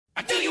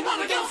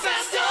wanna go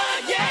faster,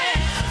 yeah.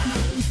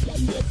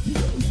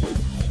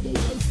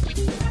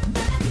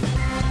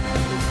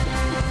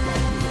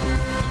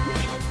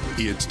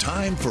 It's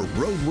time for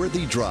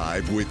RoadWorthy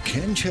Drive with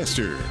Ken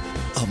Chester,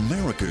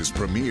 America's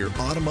premier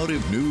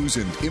automotive news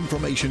and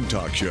information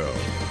talk show.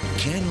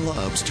 Ken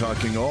loves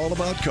talking all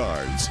about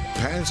cars,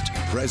 past,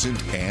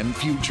 present, and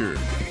future.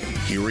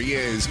 Here he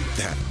is,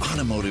 that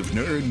automotive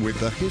nerd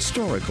with a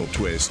historical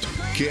twist,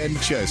 Ken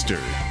Chester.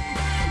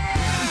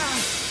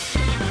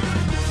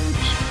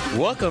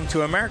 Welcome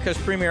to America's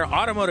premier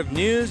automotive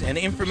news and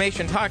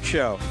information talk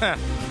show.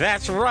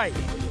 That's right.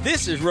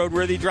 This is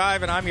RoadWorthy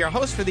Drive, and I'm your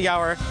host for the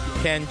hour,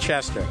 Ken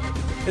Chester.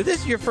 If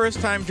this is your first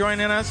time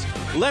joining us,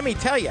 let me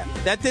tell you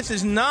that this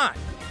is not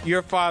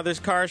your father's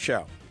car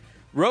show.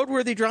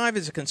 RoadWorthy Drive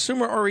is a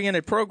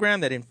consumer-oriented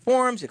program that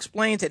informs,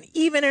 explains, and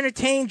even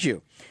entertains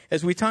you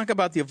as we talk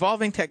about the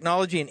evolving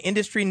technology and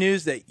industry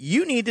news that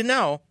you need to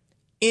know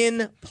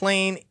in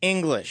plain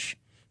English.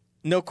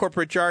 No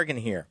corporate jargon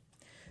here.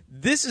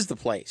 This is the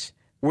place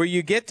where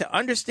you get to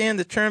understand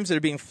the terms that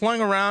are being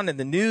flung around in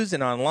the news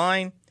and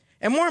online.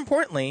 And more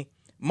importantly,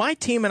 my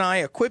team and I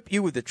equip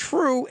you with the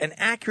true and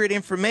accurate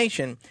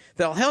information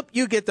that'll help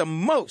you get the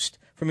most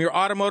from your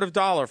automotive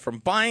dollar, from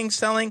buying,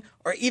 selling,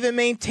 or even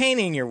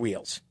maintaining your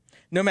wheels,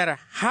 no matter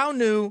how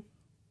new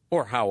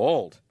or how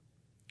old.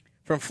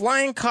 From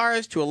flying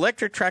cars to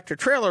electric tractor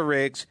trailer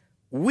rigs,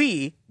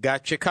 we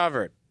got you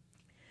covered.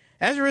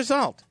 As a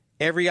result,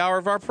 every hour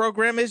of our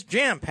program is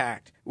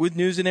jam-packed with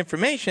news and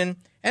information,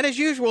 and as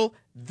usual,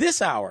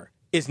 this hour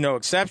is no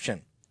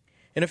exception.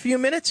 In a few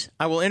minutes,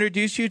 I will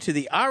introduce you to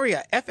the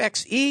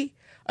Aria-FXE,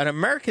 an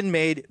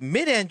American-made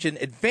mid-engine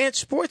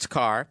advanced sports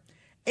car,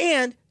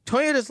 and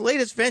Toyota's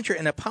latest venture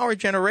in a power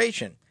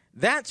generation.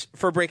 That's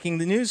for breaking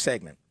the news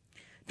segment.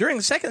 During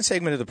the second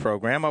segment of the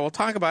program, I will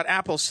talk about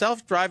Apple's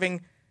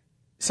self-driving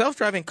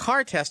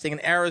car testing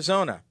in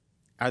Arizona.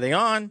 Are they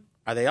on?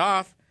 Are they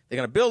off? They're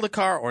going to build a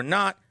car or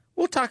not?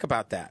 We'll talk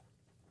about that.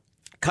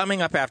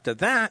 Coming up after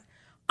that,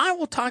 I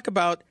will talk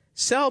about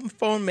cell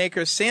phone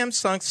maker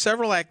Samsung's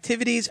several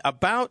activities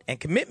about and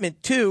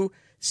commitment to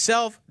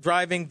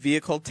self-driving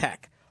vehicle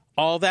tech.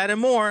 All that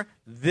and more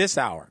this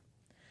hour.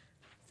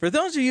 For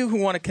those of you who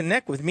want to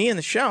connect with me in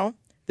the show,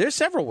 there's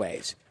several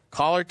ways.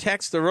 Call or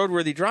text the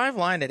RoadWorthy Drive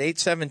line at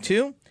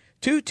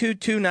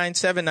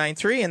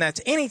 872-222-9793, and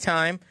that's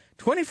anytime,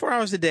 24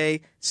 hours a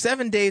day,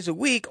 7 days a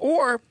week,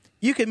 or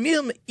you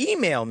can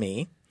email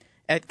me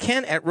at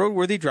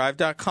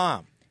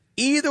ken@roadworthydrive.com.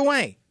 Either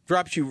way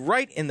drops you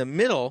right in the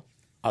middle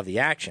of the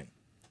action.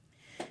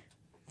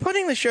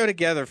 Putting the show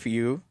together for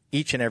you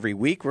each and every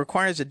week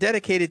requires a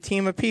dedicated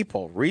team of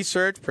people,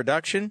 research,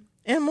 production,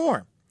 and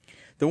more.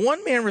 The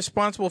one man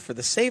responsible for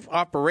the safe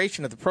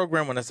operation of the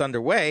program when it's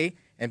underway,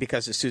 and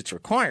because the suits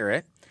require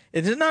it,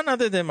 is none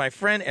other than my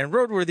friend and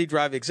RoadWorthy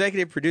Drive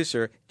executive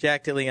producer,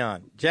 Jack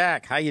DeLeon.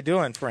 Jack, how you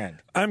doing, friend?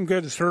 I'm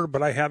good, sir,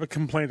 but I have a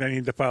complaint I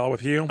need to file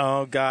with you.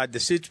 Oh, God.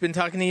 The suit's been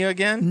talking to you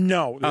again?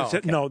 No.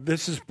 No,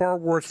 this is far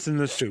worse than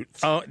the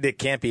suits. Oh, it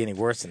can't be any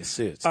worse than the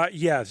suits.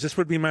 Yes, this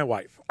would be my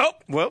wife. Oh,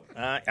 well,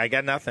 I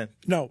got nothing.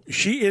 No,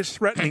 she is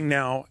threatening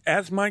now,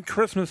 as my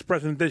Christmas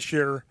present this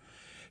year,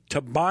 to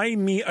buy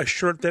me a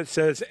shirt that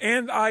says,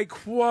 and I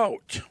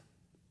quote,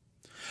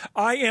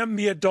 I am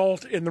the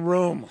adult in the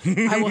room.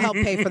 I will help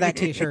pay for that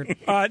T-shirt.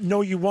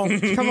 No, you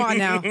won't. Come on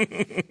now.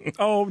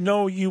 Oh,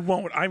 no, you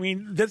won't. I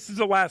mean, this is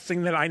the last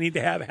thing that I need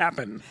to have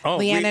happen. Oh,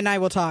 Leanne and I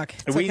will talk.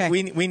 It's okay.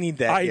 We need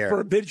that I here.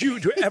 forbid you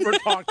to ever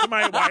talk to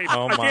my wife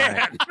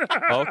again.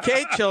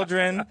 Okay,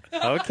 children.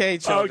 Okay,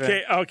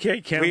 children.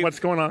 Okay, Ken, what's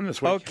going on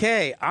this week?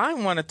 Okay, I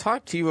want to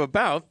talk to you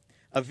about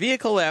a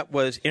vehicle that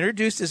was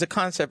introduced as a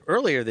concept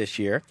earlier this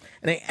year,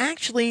 and they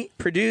actually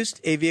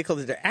produced a vehicle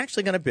that they're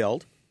actually going to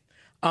build.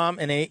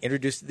 And they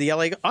introduced it at the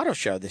LA Auto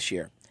Show this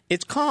year.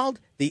 It's called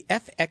the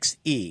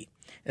FXE,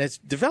 and it's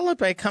developed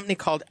by a company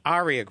called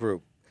Aria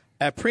Group,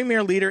 a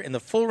premier leader in the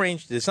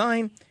full-range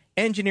design,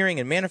 engineering,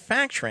 and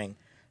manufacturing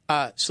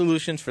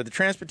solutions for the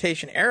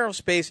transportation,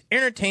 aerospace,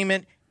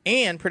 entertainment,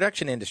 and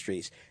production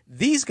industries.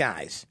 These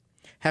guys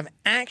have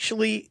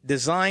actually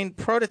designed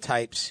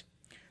prototypes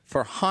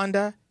for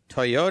Honda,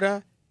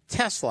 Toyota,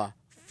 Tesla,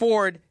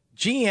 Ford,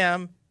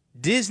 GM,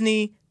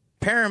 Disney,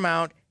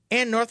 Paramount,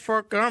 and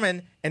Northrop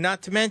Grumman, and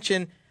not to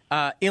mention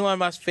Elon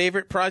Musk's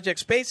favorite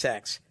project,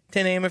 SpaceX,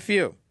 to name a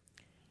few.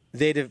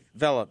 They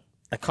developed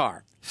a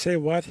car. Say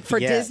what? For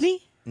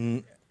Disney?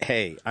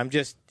 Hey, I'm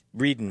just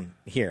reading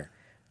here.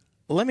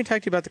 Let me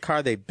talk to you about the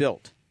car they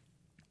built.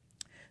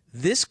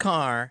 This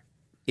car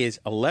is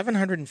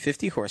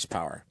 1,150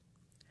 horsepower,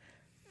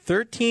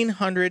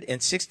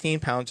 1,316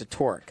 pounds of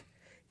torque.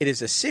 It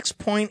is a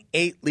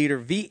 6.8-liter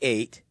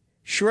V8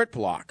 short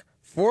block,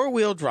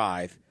 four-wheel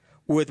drive,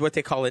 with what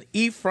they call an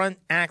E-front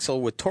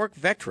axle with torque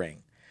vectoring,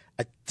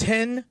 a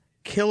 10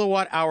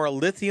 kilowatt-hour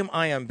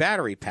lithium-ion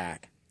battery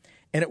pack,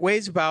 and it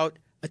weighs about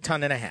 1.5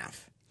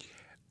 tons.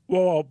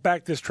 Whoa,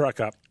 back this truck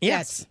up.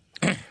 Yes.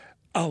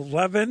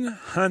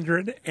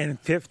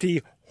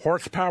 1,150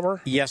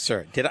 horsepower? Yes,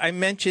 sir. Did I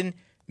mention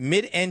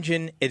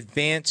mid-engine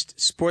advanced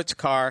sports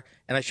car,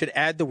 and I should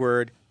add the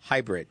word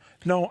hybrid.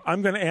 No,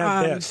 I'm going to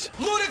add this.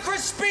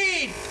 Ludicrous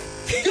speed!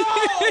 Go!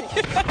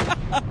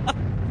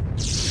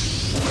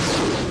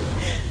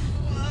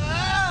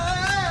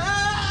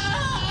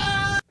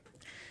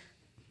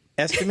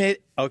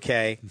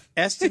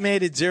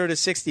 Estimated 0 to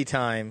 60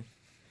 time,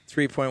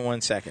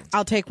 3.1 seconds.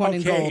 I'll take one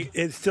in gold.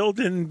 It still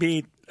didn't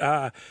beat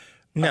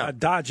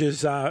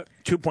Dodge's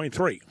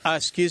 2.3.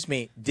 Excuse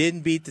me.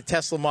 Didn't beat the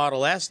Tesla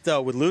Model S,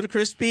 though, with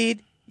ludicrous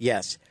speed?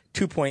 Yes.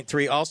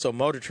 2.3 also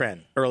Motor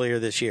Trend earlier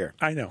this year.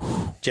 I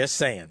know. Just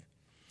saying.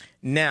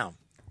 Now,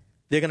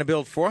 they're going to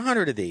build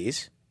 400 of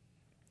these,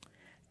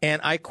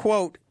 and I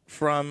quote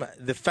from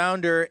the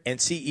founder and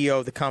CEO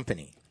of the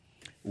company.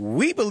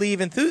 We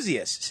believe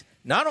enthusiasts,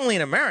 not only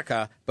in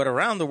America, but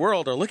around the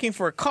world, are looking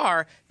for a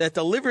car that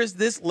delivers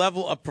this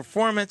level of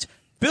performance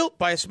built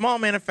by a small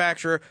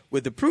manufacturer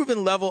with the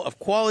proven level of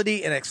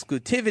quality and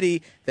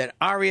exclusivity that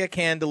Aria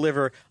can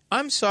deliver.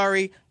 I'm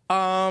sorry.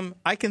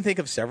 I can think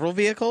of several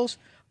vehicles.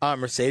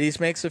 Mercedes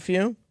makes a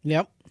few.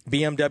 Yep.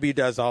 BMW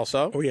does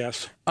also. Oh,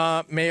 yes.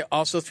 May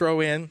also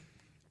throw in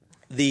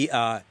the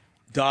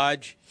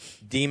Dodge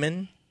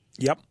Demon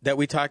that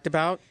we talked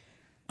about.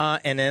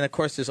 And then, of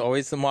course, there's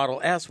always the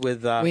Model S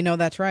with... we know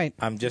that's right.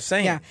 I'm just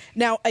saying. Yeah.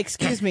 Now,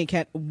 excuse me,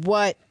 Kent,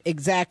 what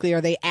exactly are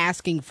they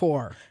asking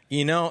for?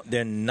 You know,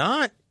 they're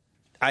not...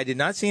 I did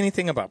not see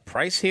anything about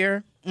price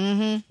here.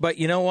 Mm-hmm. But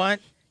you know what?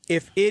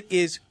 If it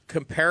is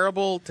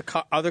comparable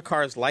to other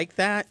cars like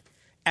that,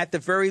 at the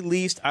very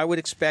least, I would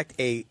expect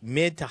a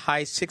mid to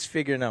high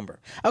six-figure number.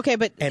 Okay,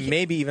 but... And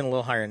maybe even a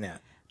little higher than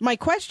that. My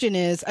question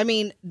is, I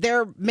mean,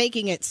 they're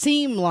making it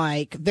seem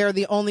like they're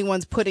the only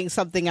ones putting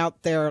something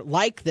out there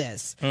like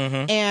this.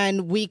 Mm-hmm.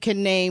 And we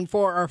can name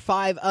 4 or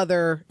 5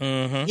 other,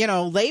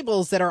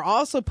 labels that are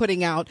also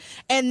putting out.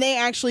 And they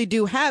actually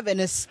do have an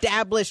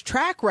established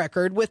track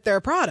record with their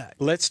product.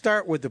 Let's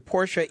start with the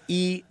Porsche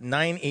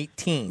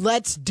E918.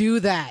 Let's do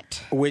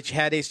that. Which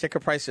had a sticker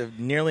price of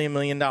nearly $1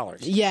 million.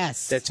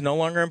 Yes. That's no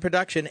longer in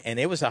production, and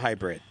it was a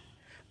hybrid.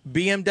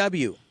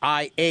 BMW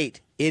i8.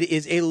 It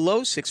is a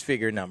low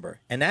six-figure number,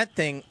 and that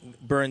thing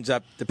burns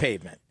up the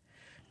pavement.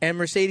 And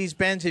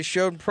Mercedes-Benz has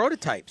shown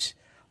prototypes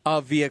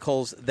of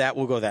vehicles that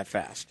will go that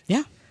fast.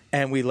 Yeah.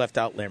 And we left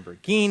out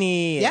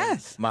Lamborghini and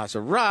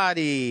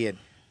Maserati. And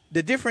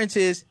the difference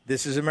is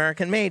this is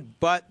American-made,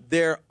 but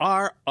there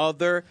are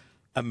other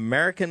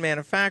American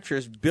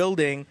manufacturers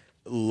building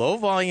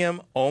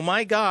low-volume, oh,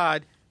 my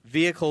God,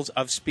 vehicles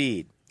of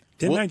speed.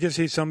 Didn't I just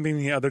see something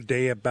the other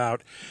day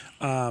about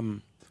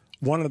one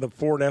of the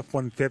Ford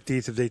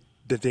F-150s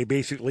that they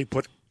basically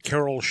put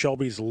Carroll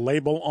Shelby's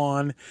label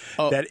on,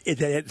 that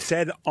it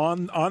said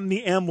on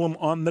the emblem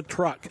on the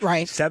truck,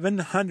 right?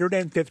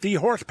 750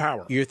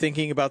 horsepower. You're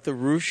thinking about the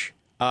Roush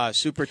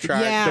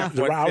supercharged,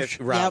 the Roush.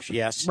 Roush,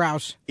 yes,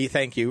 Roush.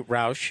 Thank you,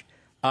 Roush.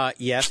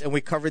 Yes, and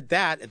we covered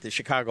that at the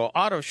Chicago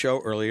Auto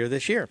Show earlier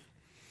this year.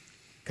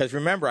 Because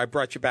remember, I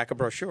brought you back a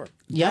brochure.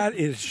 That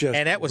is just,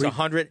 and that was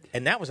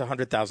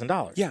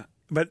 $100,000. Yeah.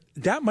 But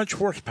that much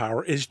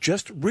horsepower is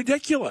just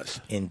ridiculous.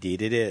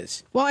 Indeed it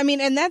is. Well, I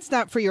mean, and that's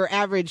not for your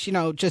average,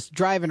 just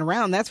driving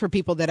around. That's for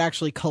people that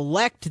actually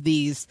collect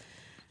these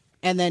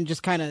and then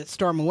just kind of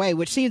storm away,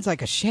 which seems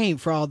like a shame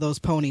for all those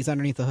ponies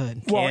underneath the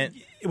hood.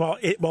 Well,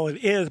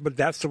 it is, but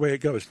that's the way it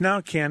goes. Now,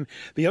 Ken,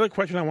 the other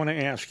question I want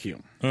to ask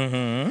you.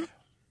 Mm-hmm.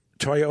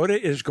 Toyota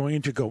is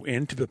going to go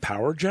into the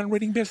power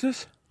generating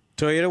business?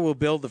 Toyota will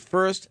build the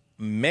first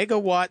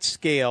megawatt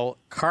scale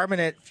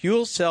carbonate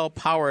fuel cell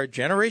power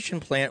generation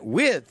plant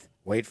with,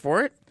 wait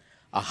for it,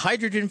 a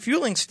hydrogen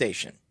fueling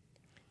station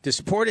to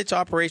support its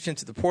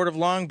operations at the Port of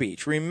Long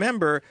Beach.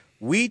 Remember,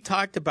 we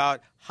talked about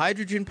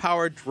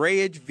hydrogen-powered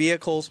drayage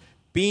vehicles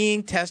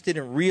being tested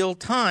in real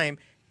time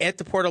at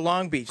the Port of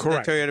Long Beach.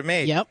 Correct. That Toyota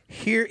made. Yep.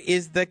 Here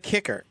is the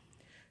kicker.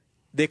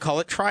 They call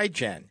it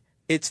Trigen.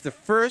 It's the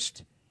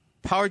first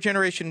power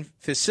generation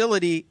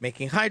facility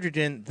making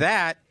hydrogen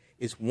that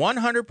is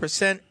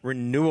 100%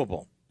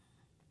 renewable.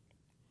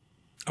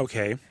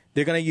 Okay.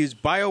 They're going to use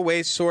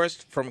bio-waste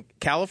sourced from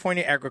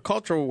California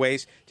agricultural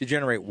waste to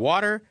generate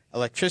water,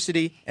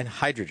 electricity, and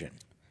hydrogen.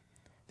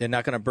 They're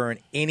not going to burn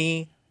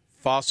any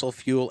fossil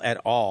fuel at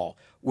all,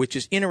 which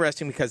is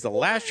interesting because the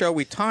last show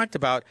we talked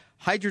about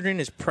hydrogen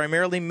is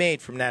primarily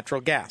made from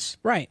natural gas.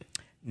 Right.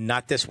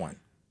 Not this one.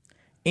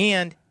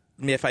 And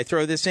if I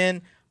throw this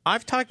in,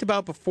 I've talked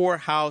about before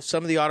how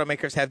some of the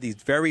automakers have these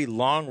very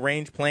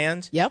long-range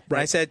plans. Yep.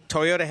 Right. I said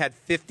Toyota had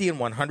 50 and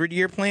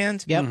 100-year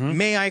plans. Yep. Mm-hmm.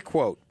 May I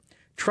quote,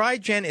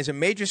 Trigen is a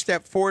major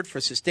step forward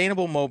for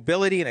sustainable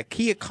mobility and a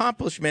key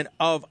accomplishment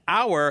of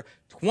our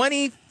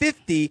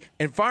 2050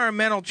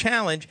 environmental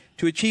challenge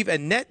to achieve a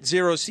net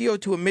zero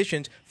CO2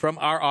 emissions from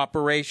our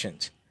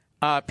operations.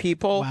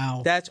 People,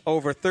 wow. That's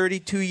over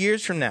 32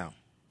 years from now.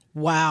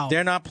 Wow.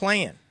 They're not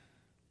playing.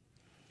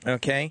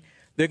 Okay?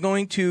 They're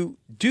going to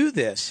do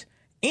this.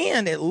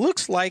 And it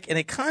looks like, and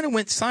it kind of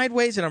went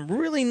sideways, and I'm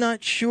really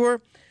not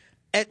sure.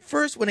 At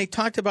first, when they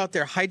talked about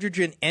their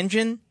hydrogen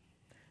engine,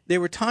 they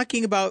were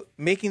talking about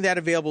making that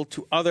available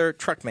to other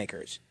truck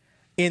makers.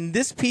 In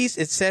this piece,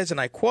 it says,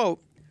 and I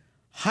quote,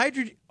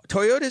 Toyota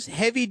Toyota's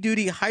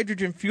heavy-duty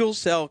hydrogen fuel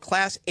cell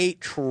Class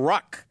 8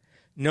 truck,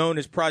 known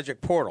as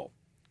Project Portal.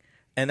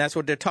 And that's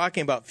what they're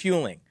talking about,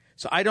 fueling.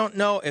 So I don't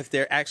know if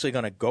they're actually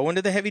going to go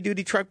into the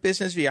heavy-duty truck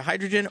business via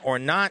hydrogen or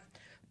not.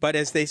 But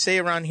as they say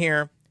around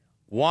here,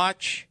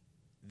 watch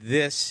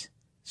this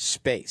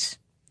space.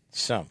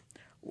 So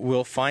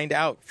we'll find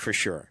out for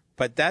sure.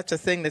 But that's a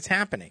thing that's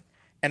happening.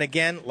 And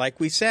again,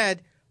 like we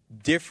said,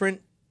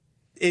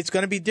 it's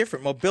going to be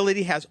different.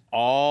 Mobility has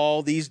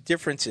all these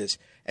differences.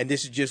 And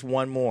this is just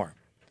one more.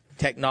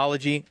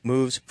 Technology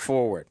moves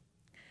forward.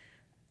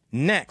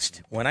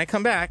 Next, when I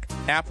come back,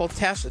 Apple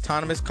tests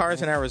autonomous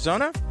cars in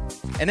Arizona.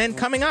 And then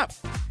coming up,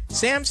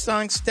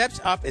 Samsung steps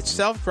up its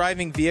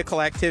self-driving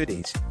vehicle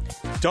activities.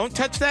 Don't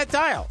touch that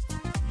dial.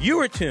 You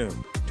are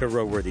tuned to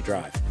RoadWorthy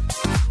Drive.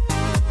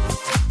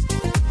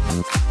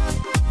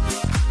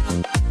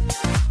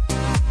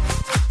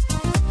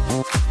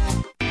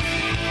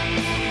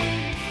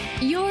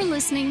 You're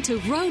listening to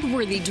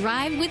RoadWorthy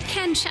Drive with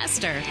Ken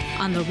Chester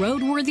on the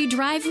RoadWorthy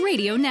Drive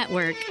Radio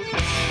Network.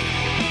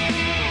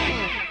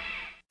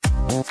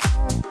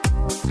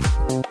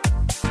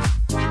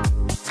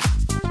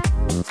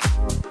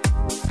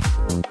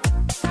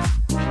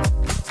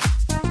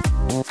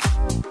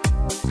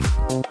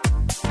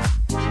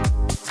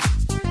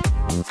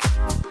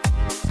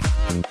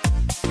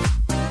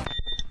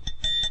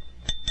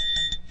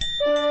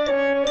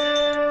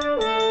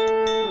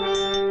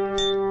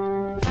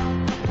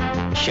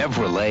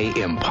 Chevrolet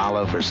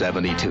Impala for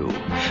 72.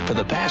 For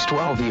the past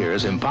 12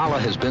 years, Impala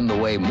has been the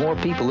way more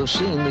people have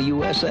seen the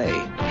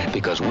USA.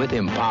 Because with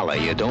Impala,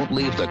 you don't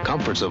leave the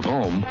comforts of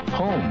home.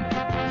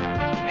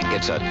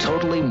 It's a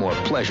totally more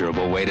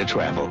pleasurable way to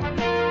travel.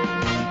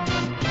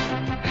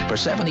 For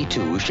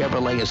 72,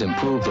 Chevrolet has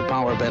improved the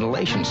power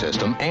ventilation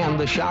system and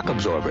the shock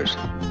absorbers.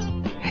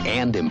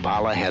 And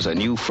Impala has a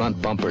new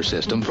front bumper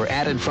system for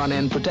added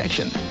front-end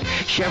protection.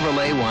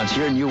 Chevrolet wants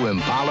your new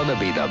Impala to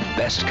be the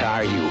best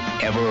car you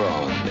ever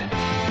owned.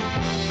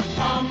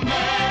 America,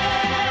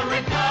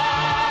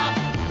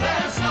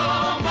 there's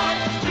so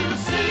much to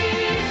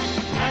see,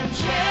 and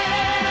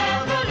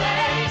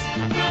Chevrolet's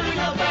building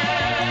a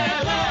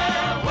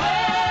better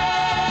way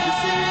to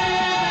see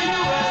the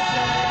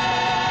USA.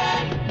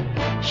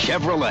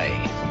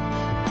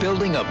 Chevrolet,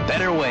 building a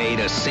better way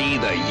to see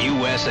the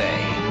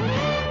USA.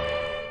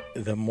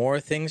 The more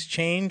things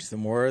change, the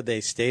more they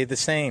stay the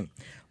same.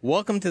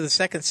 Welcome to the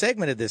second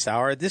segment of this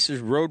hour. This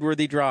is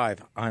RoadWorthy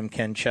Drive. I'm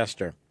Ken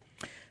Chester.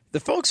 The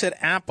folks at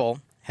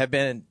Apple have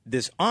been in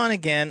this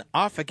on-again,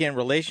 off-again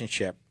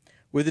relationship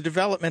with the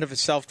development of a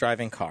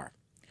self-driving car.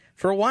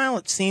 For a while,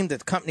 it seemed that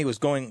the company was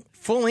going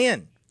full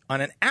in on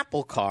an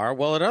Apple car,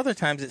 while at other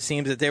times it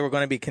seems that they were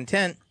going to be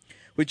content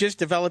with just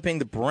developing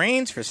the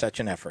brains for such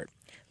an effort,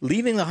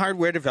 leaving the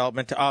hardware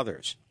development to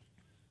others.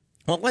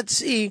 Well, let's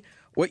see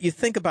what you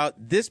think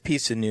about this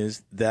piece of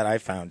news that I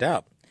found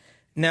out.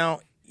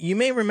 Now, you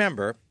may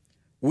remember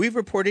we've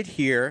reported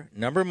here a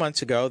number of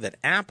months ago that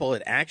Apple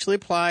had actually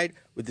applied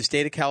with the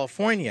state of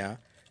California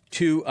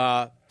to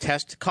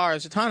test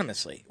cars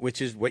autonomously,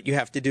 which is what you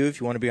have to do if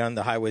you want to be on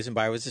the highways and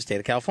byways of the state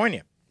of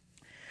California.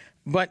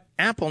 But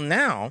Apple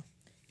now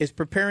is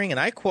preparing, and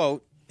I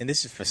quote, and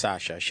this is for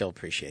Sasha, she'll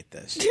appreciate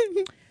this,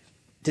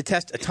 to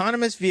test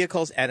autonomous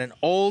vehicles at an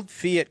old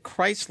Fiat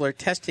Chrysler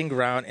testing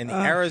ground in the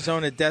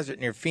Arizona desert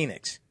near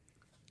Phoenix.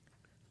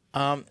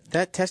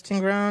 That testing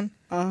ground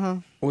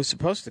was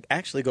supposed to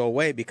actually go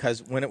away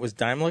because when it was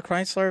Daimler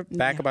Chrysler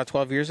back about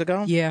 12 years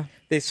ago,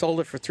 they sold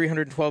it for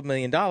 $312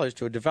 million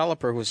to a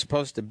developer who was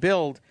supposed to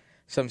build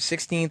some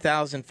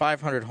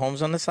 16,500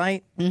 homes on the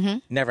site.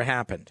 Never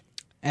happened.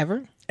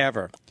 Ever?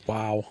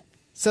 Wow.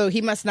 So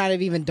he must not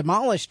have even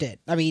demolished it.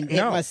 I mean,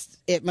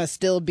 it must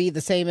still be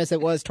the same as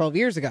it was 12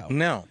 years ago.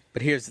 No,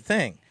 but here's the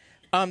thing.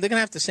 They're going to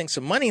have to sink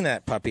some money in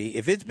that puppy.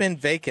 If it's been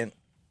vacant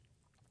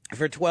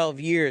for 12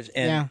 years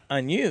and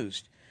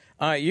unused,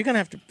 you're going to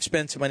have to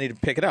spend some money to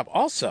pick it up.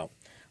 Also,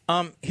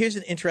 here's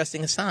an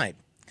interesting aside.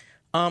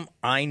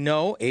 I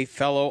know a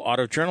fellow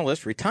auto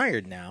journalist,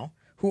 retired now,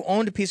 who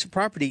owned a piece of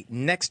property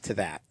next to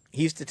that.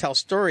 He used to tell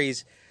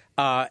stories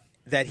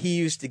that he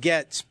used to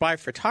get spy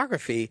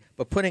photography,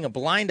 but putting a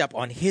blind up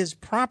on his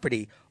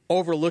property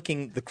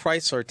overlooking the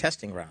Chrysler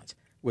testing grounds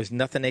was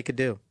nothing they could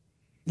do.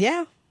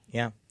 Yeah.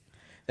 Yeah.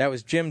 That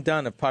was Jim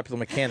Dunn of Popular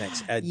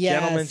Mechanics, a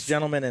gentleman's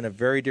gentleman and a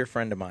very dear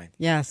friend of mine.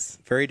 Yes.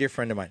 Very dear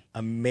friend of mine.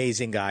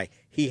 Amazing guy.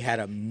 He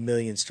had a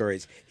million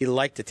stories. He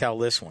liked to tell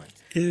this one.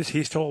 Is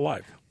he still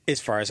alive?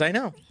 As far as I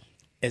know.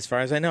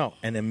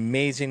 An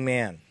amazing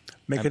man.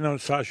 Make a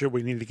note, Sasha.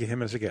 We need to get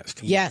him as a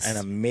guest. Yes. An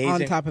amazing,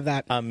 on top of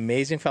that.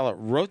 Amazing fellow.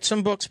 Wrote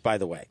some books, by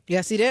the way.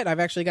 Yes, he did. I've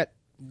actually got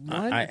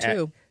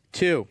two.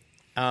 Two.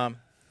 A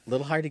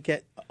little hard to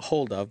get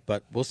hold of,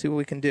 but we'll see what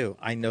we can do.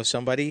 I know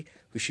somebody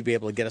who should be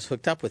able to get us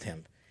hooked up with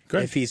him.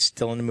 Good. If he's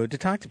still in the mood to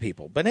talk to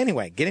people. But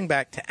anyway, getting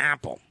back to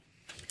Apple.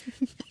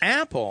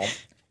 Apple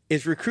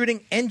is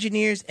recruiting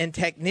engineers and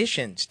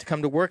technicians to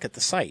come to work at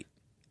the site.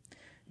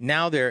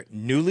 Now their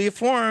newly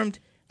formed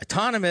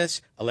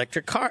autonomous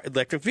electric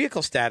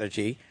vehicle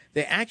strategy,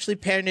 they actually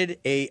patented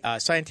a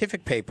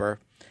scientific paper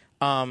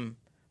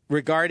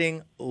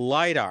regarding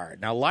LiDAR.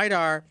 Now,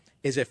 LiDAR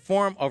is a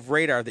form of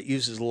radar that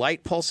uses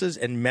light pulses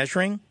and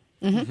measuring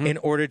in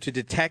order to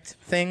detect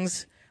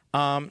things.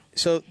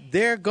 So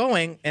they're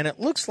going, and it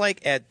looks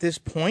like at this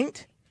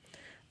point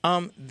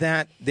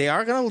that they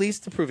are going to lease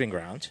the proving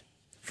grounds,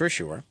 for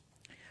sure.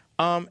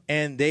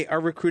 And they are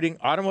recruiting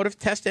automotive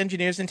test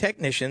engineers and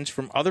technicians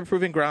from other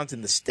proving grounds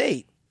in the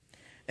state.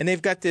 And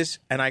they've got this,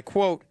 and I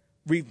quote,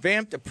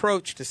 revamped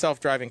approach to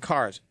self-driving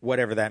cars,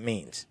 whatever that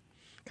means.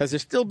 Because they're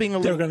still being a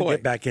little They're going coy. to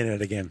get back in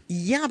it again.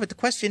 Yeah, but the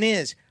question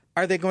is,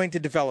 are they going to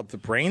develop the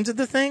brains of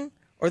the thing,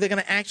 or are they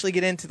going to actually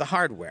get into the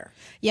hardware?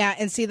 Yeah,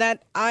 and see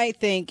that I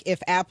think if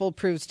Apple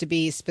proves to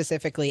be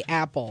specifically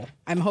Apple,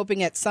 I'm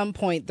hoping at some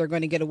point they're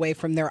going to get away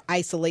from their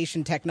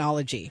isolation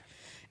technology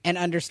and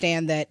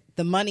understand that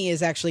the money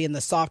is actually in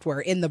the software,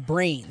 in the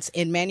brains,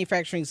 in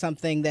manufacturing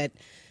something that,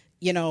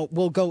 you know,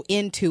 will go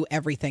into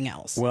everything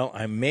else. Well,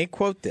 I may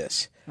quote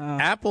this.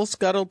 Apple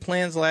scuttled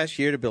plans last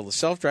year to build a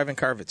self-driving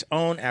car of its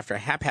own after a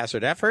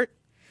haphazard effort.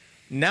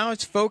 Now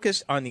it's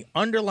focused on the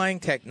underlying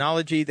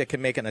technology that can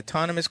make an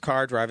autonomous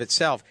car drive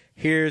itself.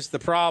 Here's the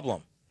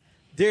problem.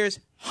 There's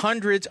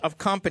hundreds of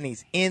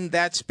companies in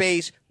that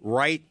space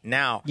right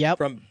now. Yep.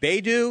 From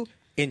Beidou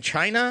in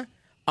China,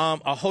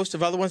 a host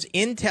of other ones.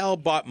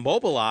 Intel bought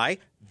Mobileye.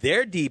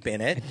 They're deep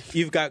in it.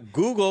 You've got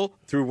Google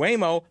through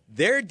Waymo.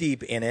 They're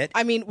deep in it.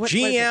 I mean, what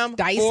GM, was it,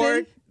 Dyson?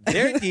 Ford,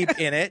 they're deep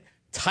in it.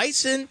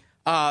 Tyson,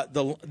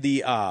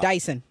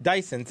 Dyson.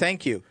 Dyson,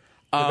 thank you.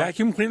 The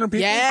vacuum cleaner people?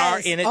 Yes. Are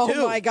in it Oh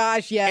too. my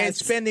gosh, yes. And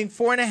spending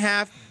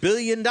 $4.5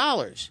 billion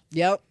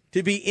Yep.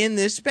 to be in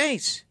this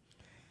space.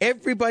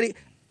 Everybody,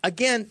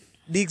 again,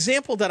 the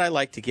example that I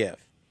like to give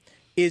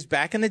is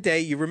back in the day,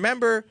 you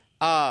remember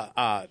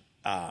VHRs.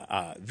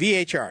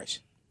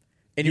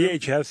 And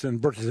VHS and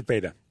versus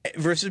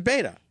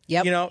Beta.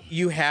 Yep. You know,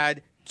 you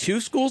had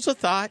two schools of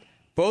thought,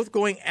 both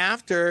going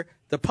after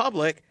the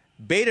public,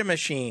 Beta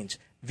machines,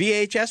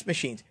 VHS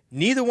machines.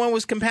 Neither one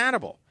was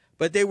compatible,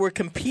 but they were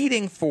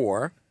competing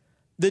for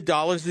the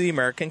dollars of the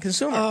American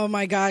consumer. Oh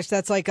my gosh,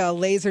 that's like a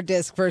laser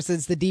disc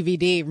versus the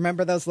DVD.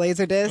 Remember those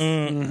laser discs?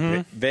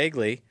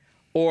 Vaguely.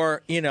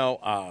 Or, you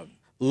know,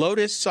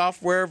 Lotus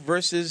software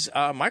versus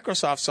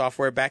Microsoft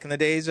software back in the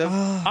days of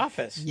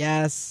Office.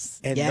 Yes.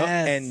 And,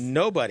 yes. and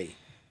nobody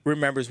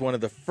remembers one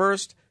of the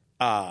first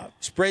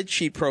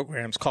spreadsheet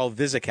programs called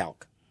VisiCalc.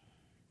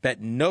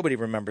 Bet nobody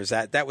remembers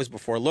that. That was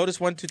before Lotus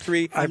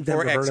 123 I've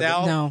never heard of it.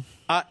 XL. No.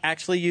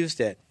 Actually used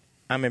it.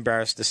 I'm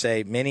embarrassed to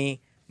say many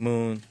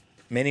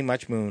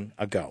much moon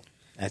ago.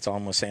 That's all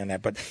I'm going to say on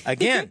that. But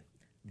again,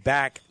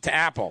 back to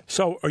Apple.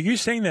 So are you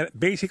saying that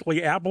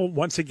basically Apple,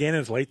 once again,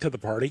 is late to the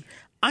party?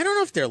 I don't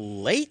know if they're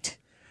late.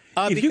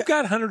 If you've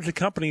got hundreds of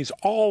companies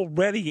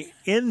already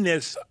in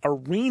this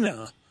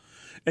arena,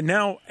 and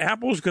now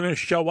Apple's going to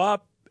show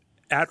up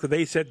after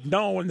they said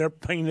no, and they're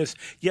playing this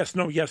yes,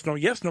 no, yes, no,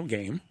 yes, no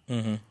game,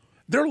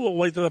 they're a little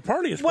late to the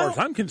party as far as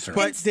I'm concerned.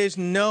 But there's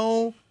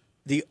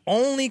the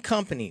only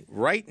company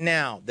right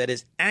now that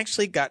has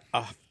actually got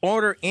an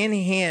order in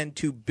hand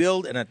to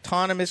build an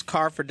autonomous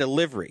car for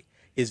delivery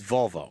is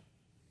Volvo.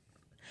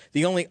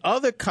 The only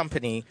other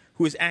company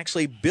who is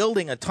actually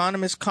building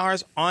autonomous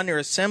cars on their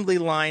assembly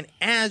line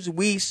as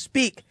we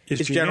speak is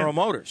General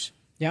Motors.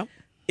 Yep.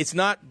 It's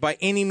not by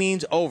any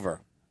means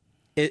over.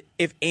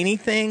 If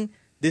anything,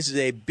 this is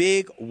a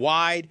big,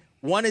 wide,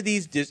 one of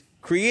these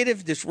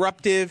creative,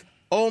 disruptive,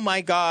 oh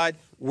my God,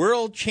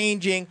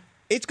 world-changing.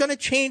 It's going to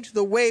change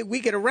the way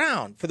we get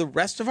around for the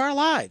rest of our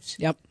lives.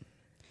 Yep.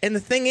 And the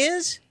thing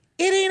is,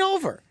 it ain't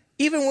over.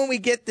 Even when we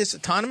get this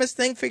autonomous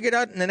thing figured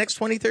out in the next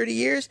 20, 30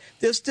 years,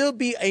 there'll still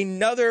be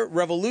another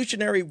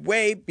revolutionary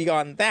way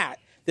beyond that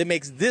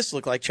makes this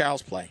look like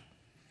child's play.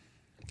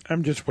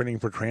 I'm just waiting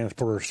for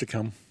transporters to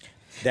come.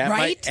 That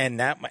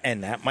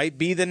might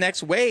be the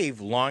next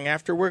wave long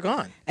after we're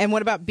gone. And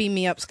what about Beam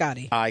Me Up,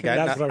 Scotty? That's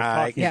what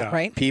I was talking about. Yeah,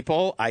 right.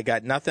 People, I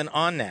got nothing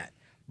on that.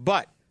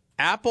 But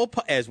Apple,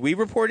 as we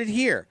reported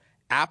here,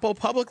 Apple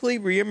publicly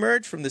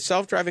reemerged from the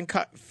self-driving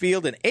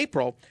field in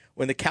April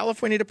when the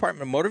California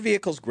Department of Motor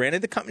Vehicles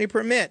granted the company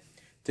permit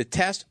to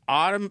test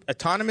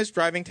autonomous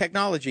driving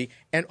technology.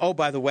 And, oh,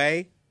 by the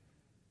way,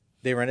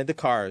 they rented the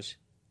cars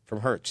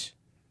from Hertz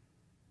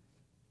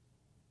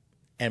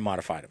and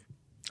modified them.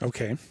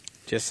 Okay.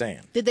 Just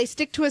saying. Did they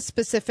stick to a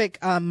specific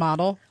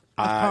model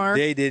of car?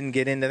 They didn't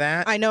get into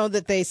that. I know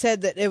that they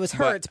said that it was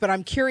Hertz, but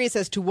I'm curious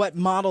as to what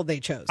model they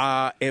chose.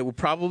 It will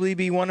probably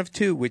be one of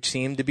two, which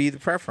seemed to be the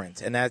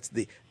preference, and it's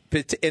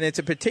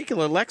a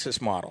particular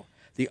Lexus model,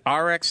 the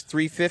RX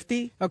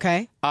 350.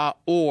 Okay.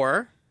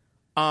 Or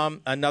the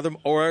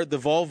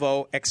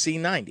Volvo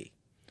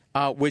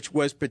XC90, which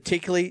was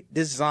particularly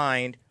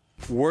designed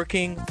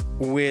working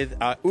with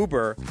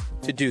Uber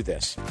to do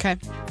this. Okay.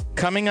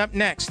 Coming up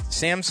next,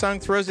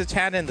 Samsung throws its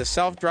hat in the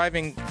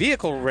self-driving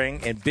vehicle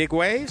ring in big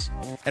ways.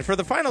 And for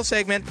the final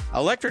segment,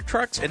 electric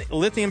trucks and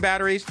lithium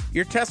batteries,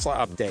 your Tesla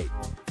update.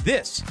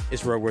 This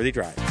is RoadWorthy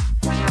Drive.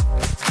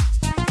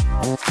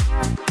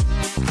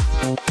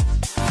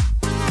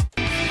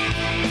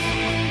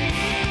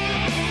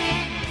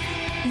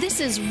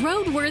 This is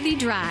RoadWorthy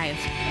Drive.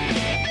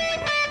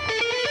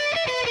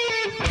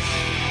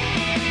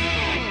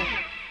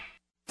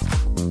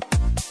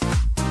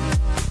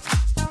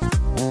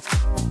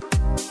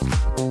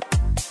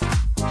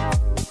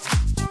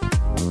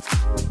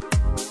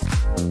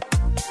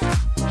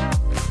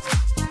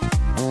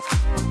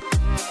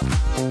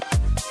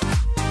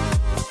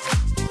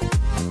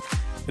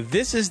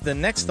 This is the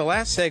next to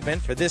last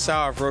segment for this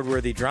hour of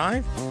Roadworthy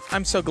Drive.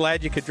 I'm so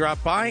glad you could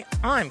drop by.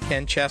 I'm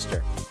Ken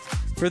Chester.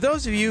 For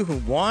those of you who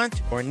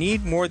want or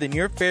need more than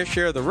your fair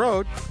share of the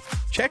road,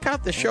 check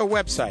out the show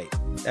website.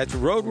 That's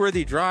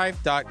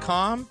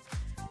roadworthydrive.com.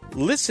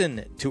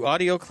 Listen to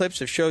audio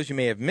clips of shows you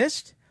may have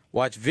missed.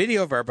 Watch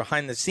video of our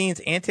behind-the-scenes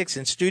antics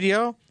in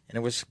studio. And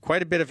it was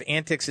quite a bit of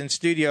antics in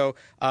studio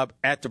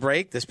at the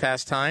break this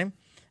past time.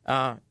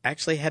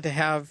 Actually had to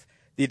have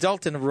the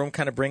adult in the room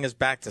kind of bring us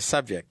back to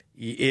subject.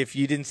 If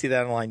you didn't see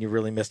that online, you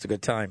really missed a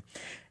good time.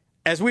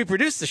 As we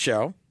produce the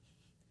show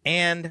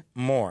and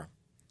more.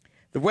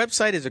 The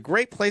website is a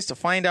great place to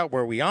find out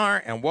where we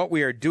are and what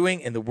we are doing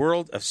in the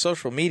world of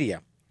social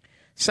media.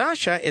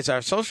 Sasha is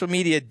our social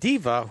media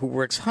diva who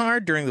works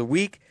hard during the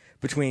week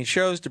between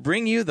shows to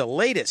bring you the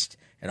latest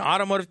in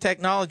automotive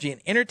technology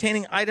and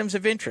entertaining items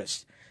of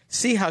interest.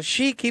 See how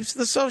she keeps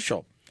the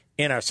social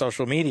in our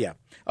social media.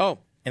 Oh,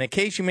 and in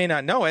case you may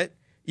not know it,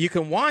 you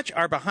can watch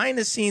our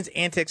behind-the-scenes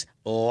antics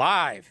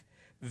live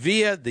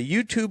via the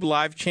YouTube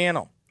Live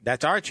channel.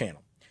 That's our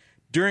channel.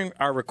 During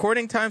our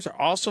recording times are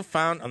also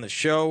found on the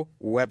show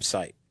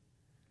website.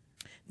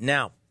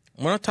 Now,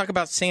 I want to talk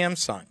about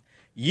Samsung.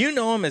 You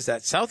know them as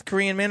that South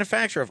Korean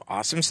manufacturer of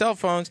awesome cell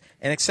phones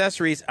and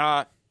accessories.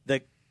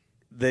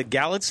 The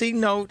Galaxy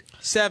Note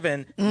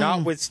 7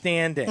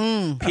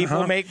 notwithstanding.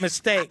 People make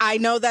mistakes. I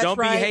know that's Don't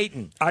right. be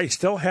hating. I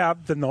still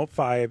have the Note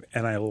 5,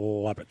 and I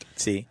love it.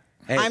 See?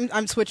 Hey,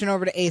 I'm switching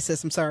over to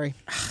Asus. I'm sorry.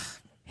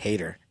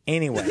 hater.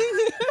 Anyway,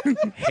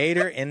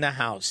 hater in the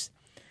house.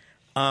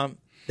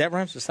 That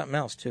rhymes with something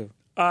else, too.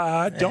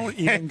 Don't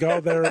even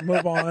go there.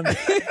 Move on.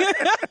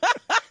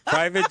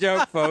 Private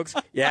joke, folks.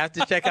 You have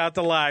to check out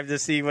the live to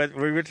see what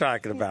we were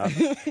talking about.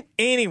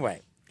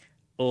 Anyway,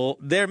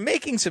 they're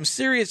making some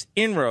serious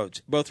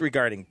inroads, both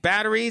regarding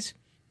batteries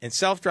and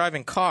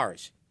self-driving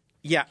cars.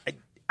 Yeah,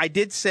 I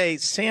did say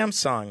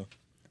Samsung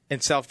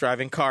and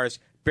self-driving cars.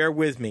 Bear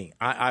with me.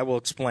 I will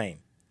explain.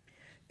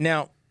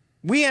 Now,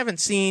 we haven't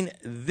seen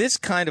this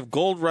kind of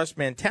gold rush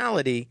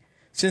mentality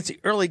since the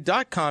early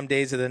dot-com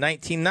days of the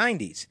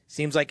 1990s.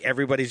 Seems like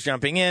everybody's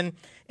jumping in,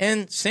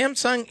 and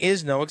Samsung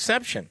is no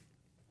exception.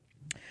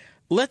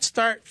 Let's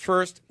start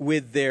first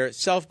with their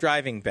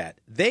self-driving bet.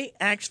 They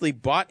actually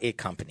bought a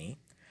company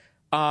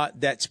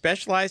that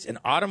specialized in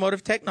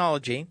automotive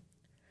technology,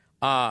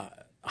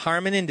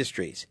 Harman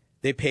Industries.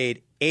 They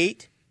paid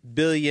 $8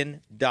 billion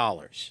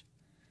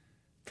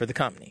for the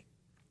company.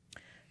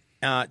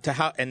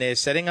 And they're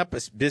setting up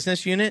a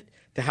business unit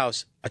to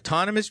house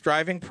autonomous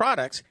driving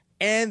products.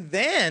 And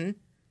then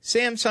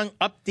Samsung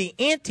upped the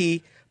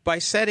ante by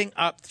setting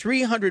up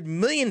 $300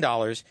 million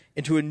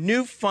into a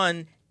new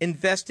fund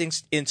investing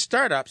in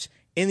startups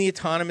in the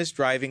autonomous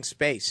driving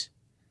space.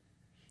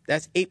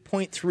 That's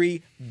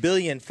 $8.3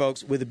 billion,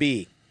 folks, with a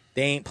B.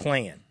 They ain't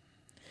playing.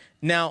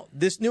 Now,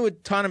 this new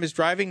autonomous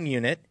driving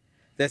unit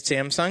that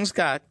Samsung's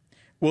got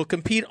will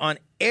compete on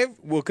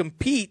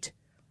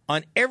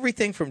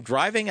everything from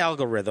driving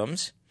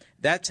algorithms.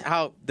 That's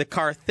how the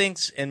car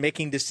thinks and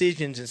making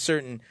decisions in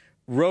certain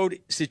road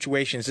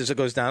situations as it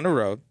goes down the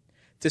road,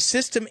 to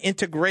system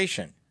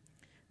integration.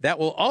 That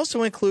will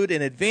also include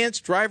an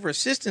advanced driver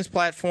assistance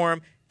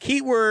platform,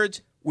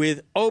 keywords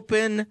with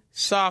open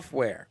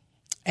software.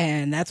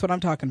 And that's what I'm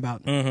talking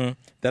about.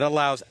 That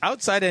allows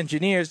outside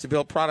engineers to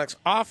build products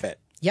off it.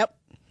 Yep.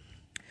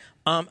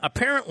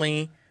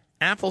 Apparently,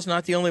 Apple's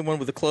not the only one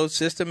with a closed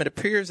system. It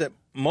appears that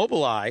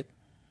Mobileye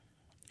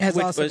Has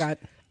which also was got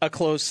a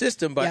closed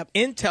system, but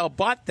Intel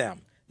bought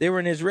them. They were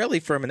an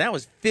Israeli firm, and that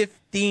was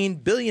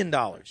 $15 billion.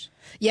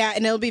 Yeah,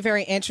 and it'll be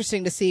very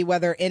interesting to see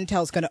whether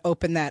Intel's going to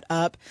open that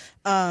up.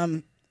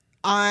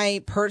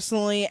 I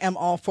personally am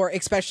all for,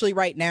 especially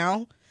right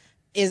now,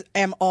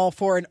 am all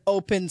for an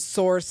open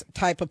source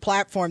type of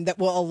platform that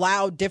will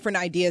allow different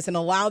ideas and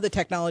allow the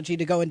technology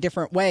to go in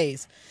different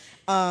ways.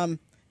 And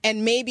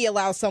maybe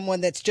allow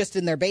someone that's just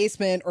in their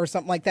basement or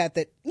something like that,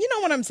 you know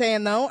what I'm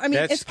saying, though? I mean,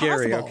 That's it's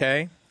scary, possible.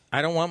 okay?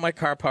 I don't want my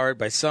car powered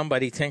by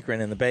somebody tinkering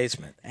in the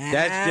basement.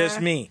 That's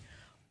just me.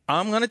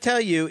 I'm going to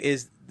tell you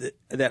is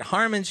that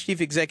Harman's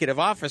chief executive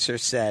officer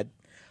said,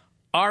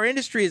 our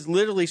industry is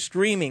literally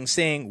streaming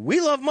saying,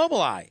 we love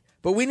Mobileye,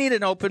 but we need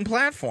an open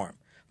platform.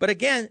 But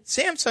again,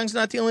 Samsung's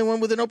not the only one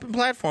with an open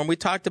platform. We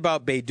talked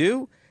about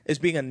Beidou as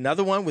being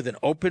another one with an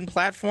open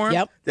platform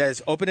that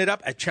has opened it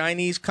up, a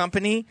Chinese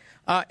company.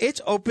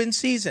 It's open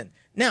season.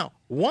 Now,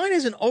 why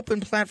does an open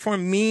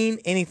platform mean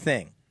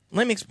anything?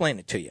 Let me explain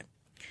it to you.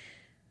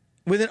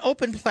 With an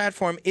open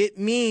platform, it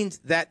means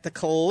that the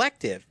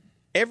collective,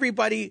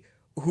 everybody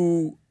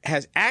who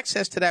has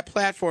access to that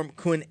platform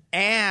can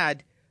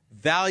add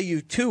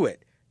value to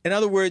it. In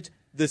other words,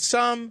 the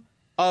sum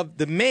of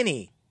the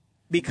many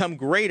become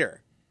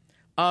greater.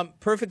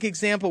 Perfect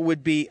example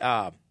would be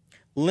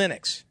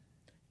Linux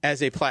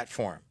as a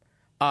platform,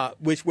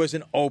 which was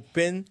an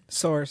open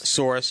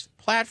source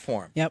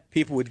platform.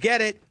 People would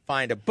get it,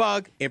 find a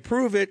bug,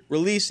 improve it,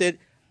 release it,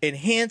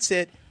 enhance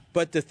it.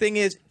 But the thing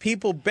is,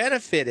 people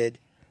benefited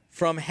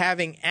from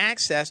having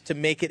access to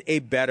make it a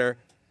better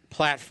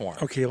platform.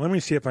 Okay, let me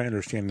see if I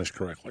understand this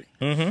correctly.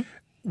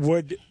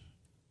 would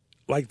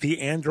like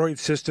the Android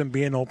system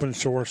be an open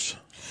source?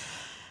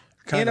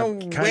 In a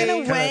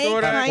way,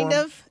 kind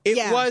of. It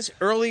Yeah. was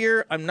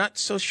earlier. I'm not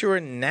so sure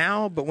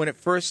now, but when it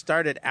first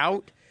started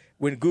out,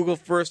 when Google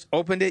first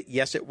opened it,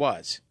 yes, it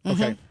was.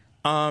 Okay.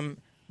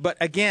 But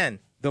again,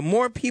 the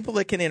more people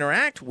that can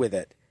interact with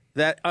it,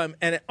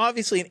 and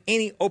obviously in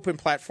any open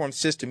platform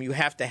system, you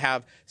have to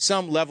have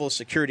some level of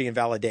security and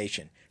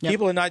validation. Yep.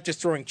 People are not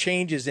just throwing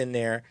changes in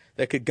there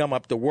that could gum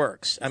up the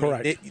works.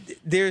 Correct.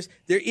 There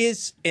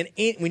is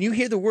when you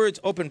hear the words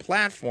open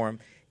platform,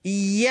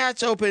 yeah,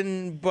 it's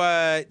open,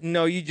 but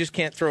no, you just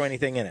can't throw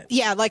anything in it.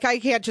 Yeah, like I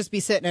can't just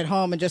be sitting at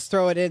home and just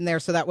throw it in there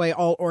so that way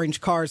all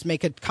orange cars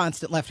make a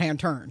constant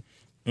left-hand turn.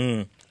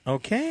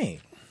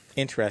 Okay.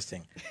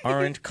 Interesting.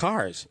 Orange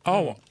cars.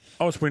 So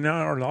we now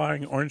are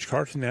allowing orange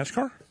cars in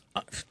NASCAR?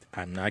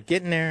 I'm not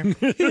getting there.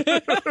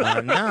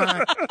 I'm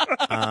not.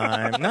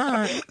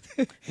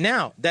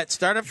 Now, that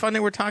startup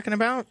funding we're talking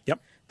about, Yep.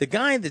 the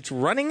guy that's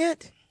running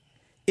it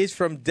is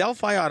from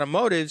Delphi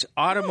Automotive's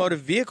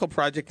automotive vehicle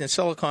project in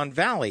Silicon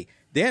Valley.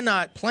 They're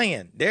not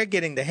playing. They're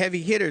getting the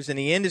heavy hitters in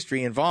the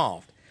industry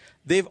involved.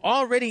 They've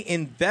already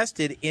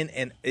invested in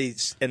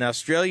an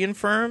Australian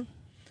firm.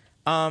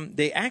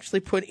 They actually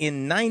put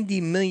in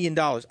 $90 million.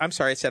 I'm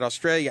sorry, I said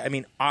Australia. I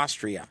mean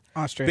Austria.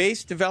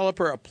 Based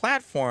developer of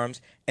platforms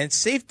and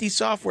safety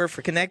software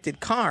for connected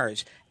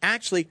cars.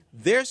 Actually,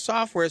 their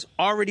software is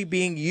already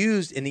being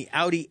used in the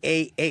Audi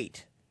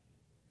A8.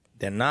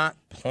 They're not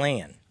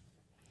playing.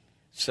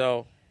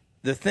 So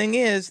the thing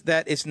is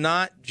that it's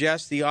not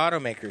just the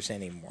automakers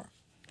anymore.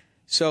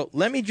 So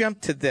let me jump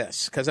to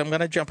this because I'm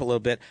going to jump a little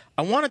bit.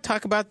 I want to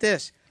talk about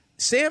this.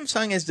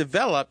 Samsung has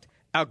developed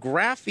a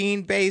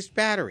graphene-based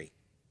battery.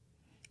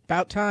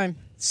 About time.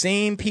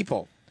 Same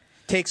people.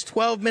 Takes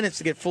 12 minutes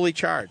to get fully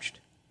charged.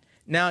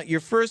 Now, your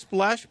first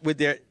blush with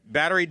the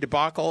battery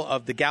debacle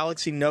of the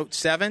Galaxy Note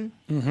 7,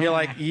 you're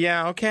like,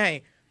 yeah,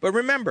 okay. But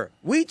remember,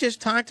 we just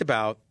talked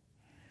about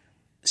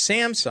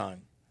Samsung,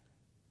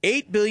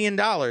 $8 billion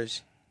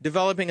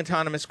developing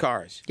autonomous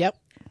cars. Yep.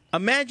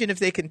 Imagine if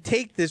they can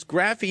take this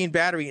graphene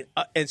battery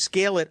and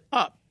scale it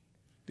up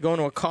to go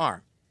into a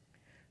car.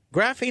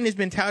 Graphene has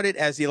been touted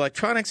as the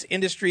electronics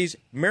industry's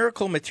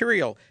miracle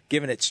material,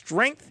 given its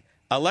strength,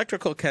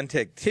 electrical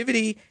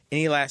conductivity,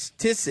 and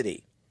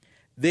elasticity.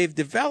 They've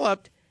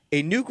developed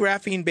a new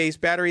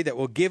graphene-based battery that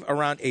will give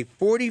around a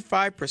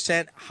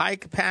 45% higher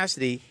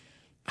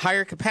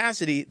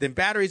capacity than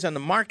batteries on the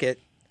market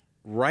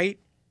right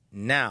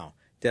now.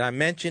 Did I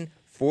mention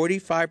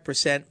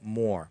 45%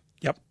 more?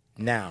 Yep.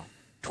 Now,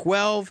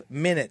 12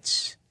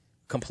 minutes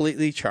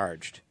completely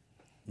charged.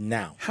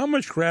 Now, How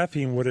much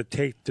graphene would it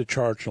take to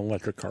charge an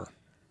electric car?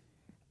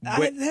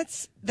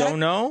 don't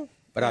know,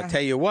 but I'll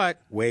tell you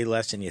what, way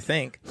less than you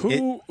think.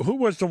 Who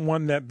was the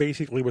one that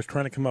basically was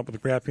trying to come up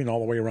with graphene all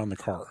the way around the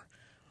car?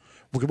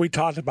 We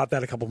talked about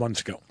that a couple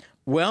months ago.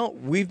 Well,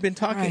 we've been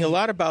talking a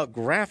lot about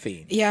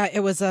graphene. Yeah, it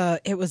was a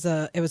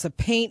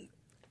paint.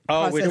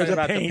 Oh, we're process. talking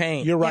about the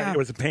paint. You're right. Yeah. It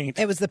was a paint.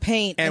 It was the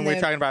paint, And we're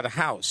then- talking about a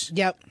house.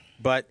 Yep.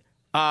 But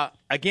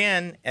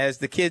again, as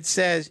the kid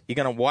says, you're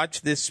going to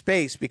watch this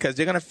space because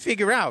they're going to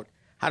figure out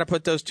how to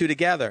put those two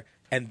together.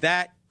 And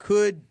that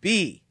could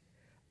be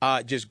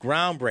just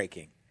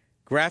groundbreaking.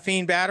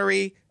 Graphene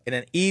battery in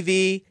an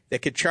EV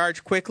that could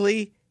charge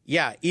quickly.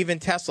 Yeah, even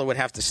Tesla would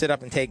have to sit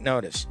up and take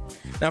notice.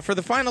 Now, for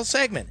the final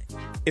segment,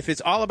 if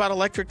it's all about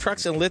electric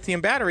trucks and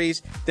lithium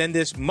batteries, then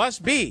this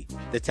must be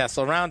the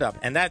Tesla Roundup.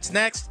 And that's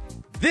next.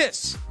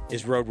 This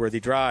is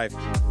RoadWorthy Drive.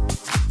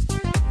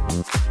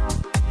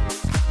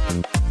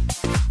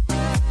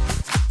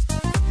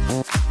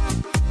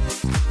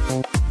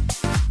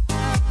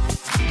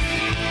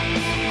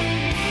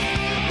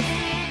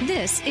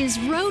 This is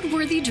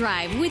RoadWorthy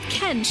Drive with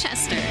Ken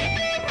Chester.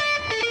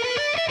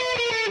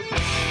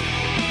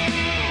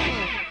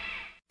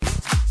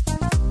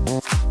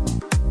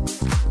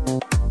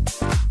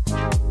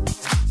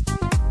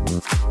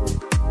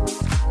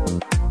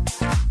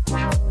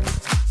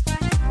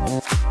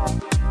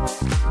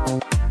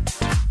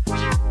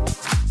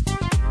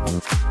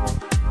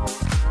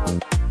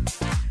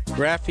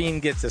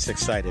 Graphene gets us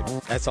excited.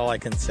 That's all I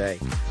can say.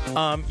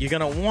 You're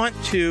going to want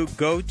to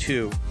go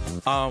to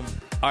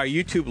our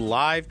YouTube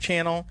live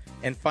channel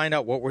and find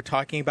out what we're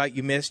talking about.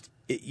 You missed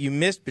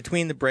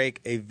between the break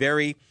a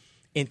very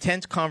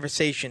intense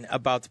conversation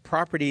about the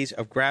properties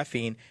of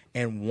graphene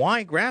and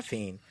why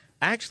graphene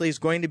actually is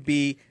going to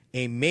be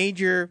a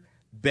major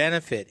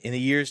benefit in the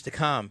years to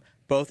come,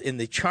 both in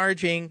the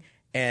charging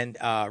and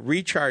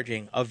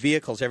recharging of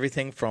vehicles,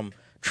 everything from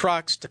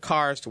trucks to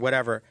cars to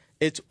whatever.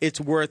 It's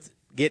worth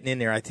getting in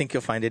there. I think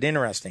you'll find it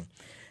interesting.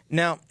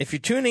 Now, if you're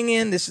tuning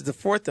in, this is the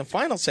fourth and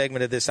final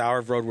segment of this hour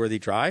of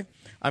RoadWorthy Drive.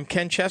 I'm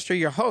Ken Chester,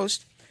 your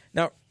host.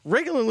 Now,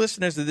 regular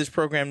listeners of this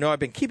program know I've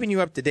been keeping you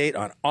up to date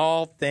on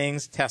all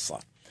things Tesla.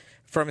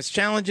 From its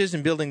challenges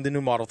in building the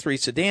new Model 3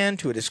 sedan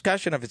to a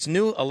discussion of its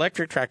new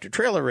electric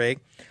tractor-trailer rig,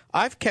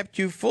 I've kept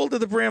you full to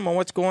the brim on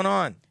what's going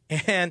on.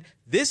 And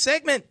this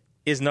segment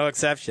is no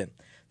exception.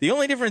 The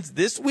only difference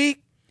this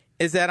week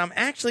is that I'm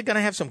actually going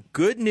to have some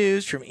good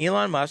news from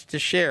Elon Musk to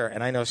share,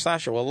 and I know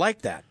Sasha will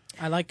like that.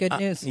 I like good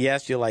news.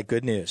 Yes, you like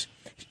good news.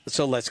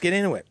 So let's get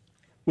into it.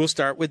 We'll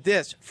start with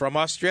this from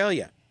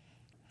Australia.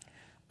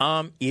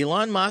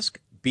 Elon Musk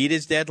beat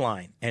his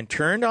deadline and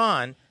turned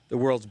on the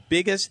world's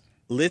biggest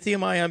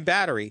lithium-ion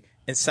battery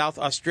in South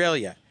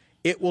Australia.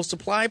 It will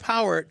supply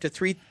power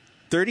to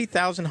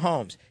 30,000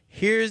 homes.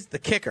 Here's the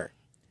kicker.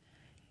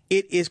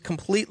 It is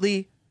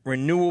completely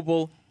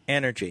renewable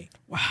energy.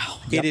 Wow.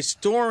 It is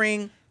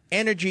storing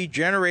energy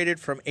generated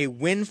from a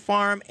wind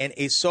farm and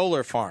a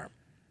solar farm.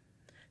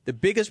 The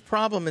biggest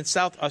problem in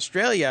South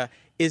Australia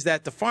is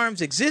that the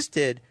farms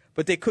existed,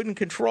 but they couldn't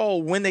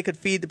control when they could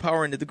feed the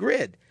power into the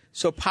grid.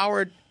 So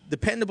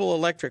dependable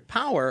electric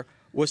power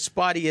was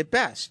spotty at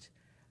best.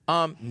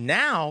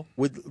 Now,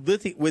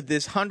 with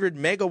this 100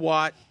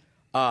 megawatt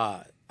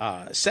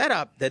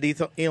setup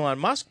that Elon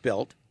Musk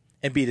built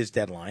and beat his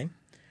deadline,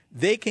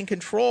 they can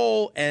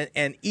control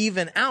and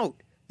even out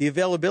the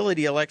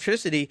availability of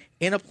electricity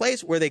in a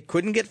place where they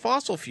couldn't get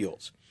fossil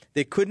fuels.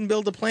 They couldn't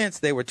build the plants.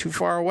 They were too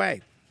far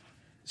away.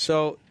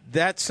 So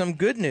that's some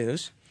good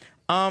news.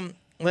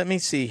 Let me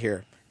see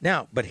here.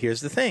 Now, but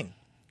here's the thing.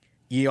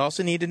 You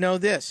also need to know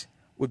this.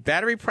 With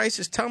battery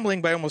prices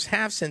tumbling by almost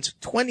half since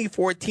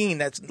 2014,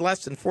 that's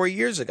less than 4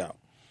 years ago,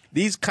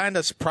 these kind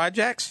of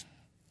projects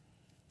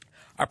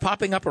are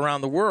popping up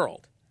around the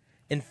world.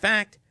 In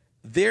fact,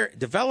 their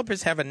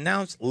developers have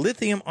announced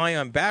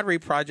lithium-ion battery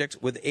projects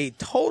with a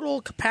total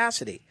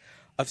capacity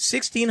of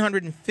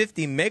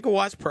 1,650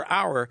 megawatts per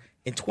hour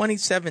in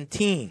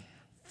 2017,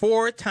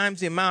 4 times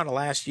the amount of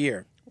last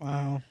year.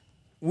 Wow.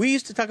 We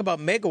used to talk about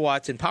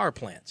megawatts in power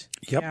plants.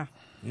 Yep. Yeah.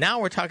 Now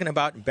we're talking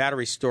about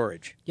battery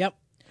storage. Yep.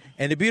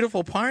 And the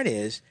beautiful part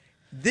is,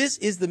 this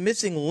is the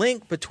missing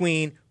link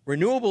between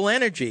renewable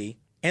energy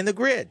and the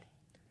grid.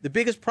 The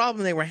biggest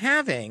problem they were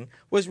having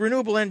was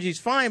renewable energy is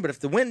fine, but if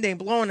the wind ain't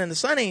blowing and the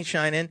sun ain't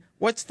shining,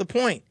 what's the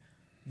point?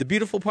 The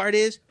beautiful part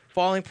is,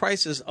 falling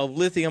prices of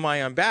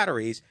lithium-ion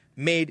batteries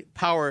made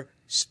power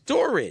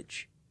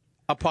storage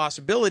a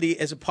possibility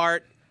as a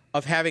part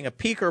of having a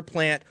peaker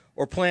plant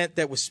or plant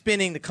that was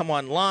spinning to come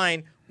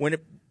online when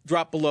it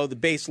dropped below the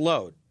base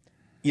load.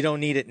 You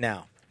don't need it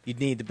now. You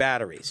need the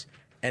batteries.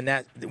 And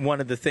that's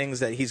one of the things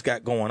that he's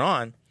got going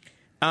on.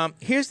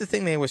 Here's the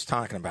thing they was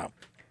talking about.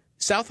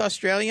 South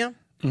Australia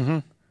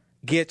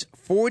gets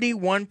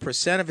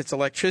 41% of its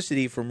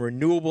electricity from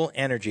renewable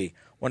energy,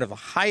 one of the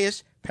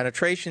highest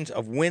penetrations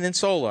of wind and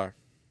solar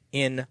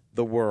in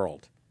the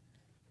world.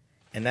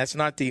 And that's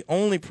not the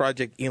only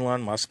project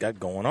Elon Musk got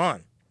going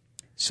on.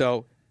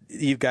 So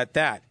you've got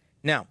that.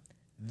 Now,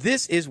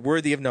 this is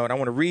worthy of note. I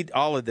want to read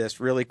all of this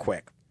really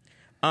quick.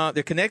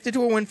 They're connected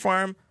to a wind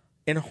farm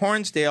in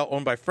Hornsdale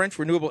owned by French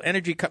renewable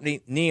energy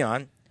company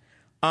Neon.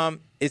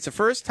 It's the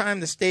first time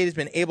the state has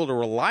been able to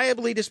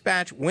reliably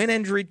dispatch wind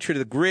energy to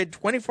the grid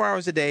 24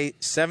 hours a day,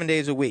 7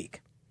 days a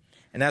week.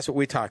 And that's what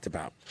we talked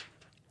about.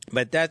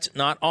 But that's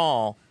not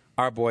all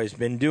our boy's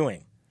been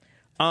doing.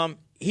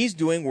 He's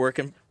doing work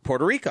in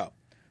Puerto Rico,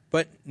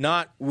 but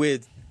not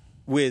with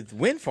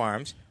wind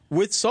farms,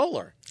 with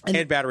solar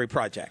and battery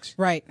projects.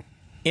 Right.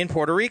 In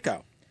Puerto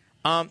Rico.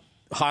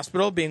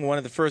 Hospital being one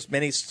of the first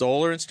many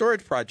solar and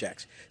storage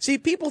projects. See,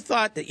 people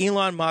thought that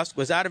Elon Musk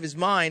was out of his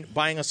mind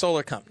buying a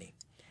solar company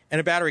and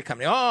a battery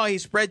company. Oh, he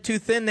spread too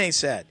thin, they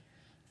said.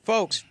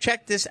 Folks,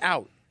 check this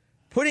out.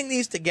 Putting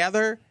these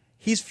together,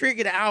 he's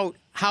figured out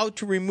how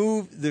to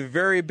remove the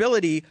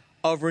variability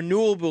of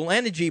renewable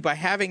energy by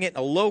having it in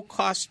a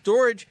low-cost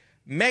storage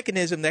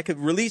mechanism that could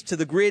release to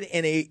the grid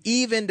in an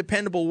even,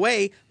 dependable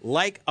way,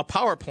 like a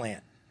power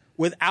plant,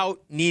 without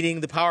needing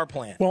the power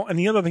plant. Well, and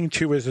the other thing,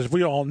 too, is, as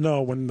we all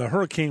know, when the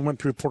hurricane went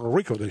through Puerto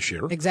Rico this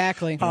year.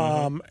 Exactly.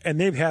 And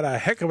they've had a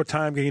heck of a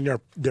time getting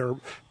their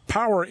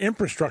power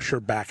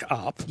infrastructure back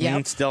up.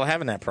 Yep. Still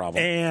having that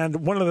problem.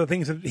 And one of the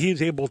things that he's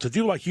able to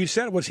do, like you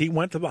said, was he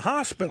went to the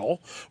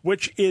hospital,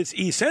 which is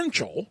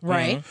essential.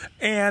 Right.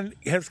 And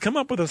has come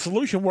up with a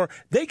solution where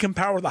they can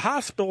power the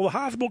hospital. The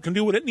hospital can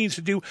do what it needs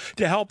to do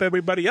to help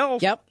everybody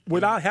else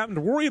without having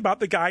to worry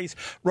about the guys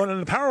running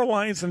the power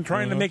lines and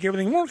trying to make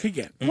everything work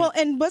again. Well,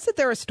 and wasn't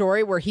there a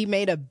story where he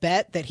made a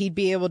bet that he'd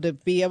be able to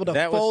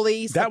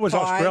fully supply? That was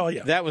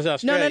Australia. That was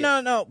Australia.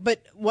 No.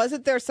 But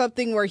wasn't there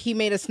something where he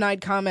made a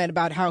snide comment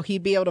about how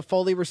he'd be able to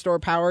fully restore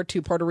power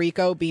to Puerto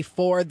Rico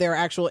before their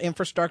actual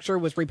infrastructure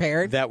was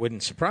repaired? That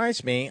wouldn't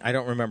surprise me. I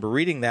don't remember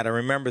reading that. I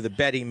remember the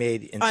bet he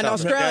made in South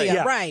Australia.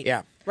 Yeah. Right.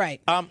 Yeah. Right.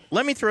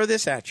 Let me throw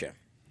this at you.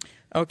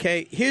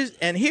 Okay, here's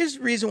the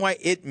reason why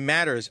it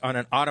matters on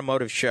an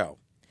automotive show.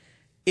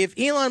 If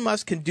Elon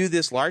Musk can do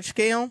this large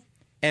scale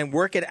and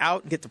work it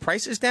out and get the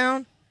prices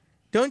down,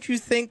 don't you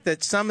think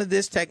that some of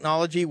this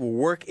technology will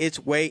work its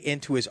way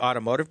into his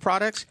automotive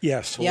products?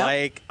 Yes. Yep.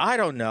 Like, I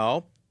don't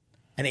know,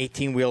 an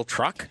 18-wheel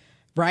truck?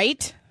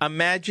 Right.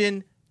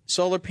 Imagine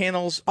solar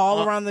panels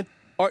All around the...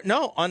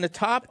 on the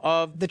top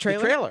of The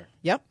trailer?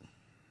 Yep.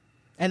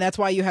 And that's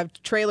why you have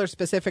trailers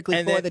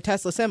specifically for the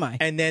Tesla Semi.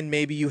 And then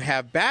maybe you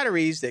have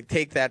batteries that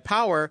take that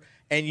power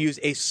and use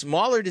a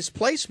smaller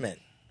displacement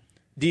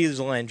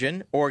diesel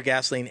engine or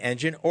gasoline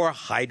engine or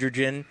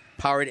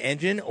hydrogen-powered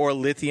engine or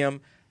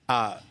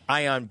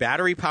lithium-ion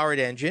battery-powered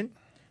engine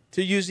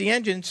to use the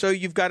engine. So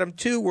you've got them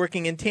two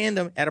working in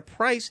tandem at a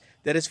price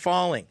that is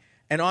falling.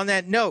 And on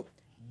that note,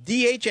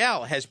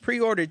 DHL has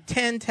pre-ordered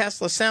 10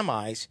 Tesla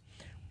semis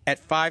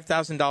at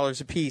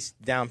 $5,000 a piece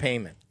down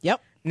payment.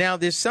 Yep. Now,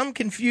 there's some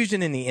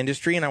confusion in the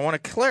industry, and I want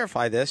to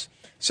clarify this.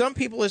 Some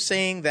people are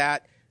saying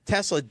that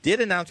Tesla did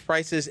announce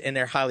prices and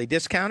they're highly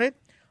discounted.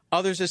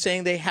 Others are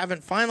saying they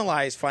haven't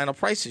finalized final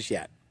prices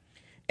yet.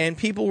 And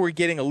people were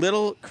getting a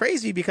little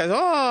crazy because,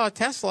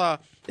 Tesla,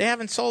 they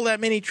haven't sold that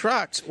many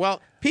trucks.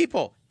 Well,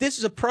 people, this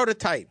is a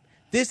prototype.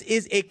 This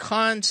is a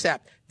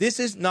concept. This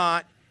is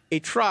not a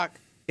truck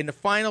in the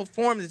final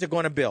form that they're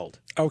going to build.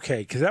 Okay,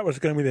 because that was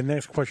going to be the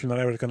next question that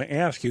I was going to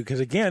ask you. Because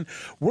again,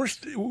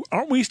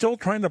 aren't we still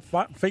trying to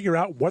figure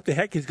out what the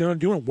heck he's going to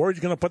do and where he's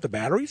going to put the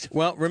batteries?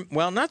 Well,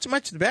 not so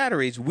much the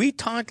batteries. We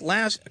talked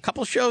a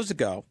couple shows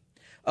ago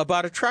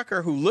about a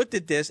trucker who looked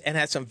at this and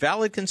had some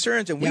valid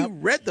concerns, and we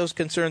read those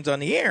concerns on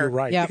the air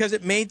because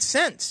it made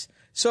sense.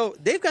 So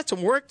they've got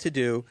some work to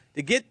do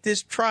to get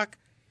this truck,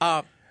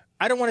 I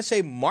don't want to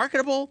say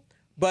marketable,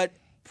 but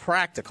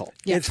practical.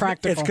 Yeah, it's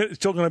practical. It's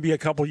still going to be a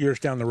couple years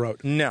down the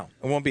road. No,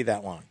 it won't be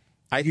that long.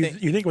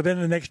 You think within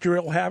the next year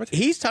it'll have it?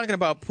 He's talking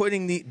about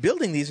building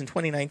these in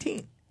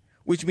 2019,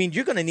 which means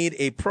you're going to need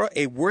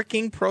a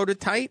working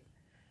prototype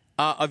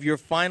of your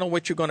final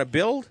what you're going to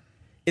build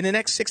in the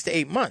next 6 to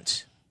 8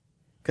 months,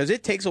 because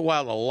it takes a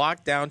while to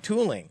lock down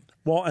tooling.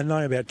 Well, and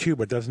not only that too,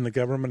 but doesn't the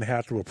government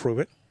have to approve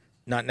it?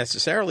 Not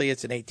necessarily.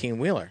 It's an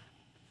 18-wheeler.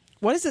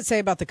 What does it say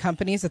about the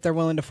companies that they're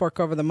willing to fork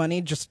over the money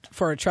just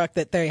for a truck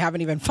that they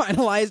haven't even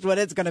finalized what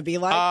it's going to be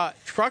like?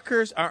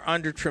 Truckers are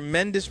under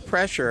tremendous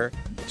pressure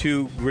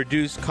to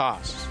reduce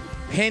costs.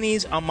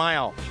 Pennies a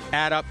mile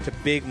add up to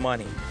big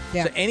money.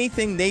 Yeah. So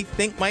anything they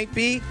think might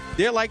be,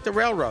 they're like the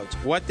railroads.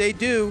 What they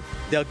do,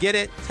 they'll get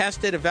it,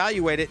 test it,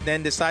 evaluate it,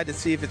 then decide to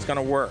see if it's going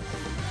to work.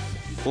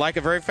 Like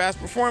a very fast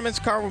performance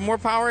car with more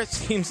power, it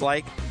seems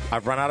like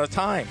I've run out of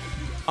time.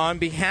 On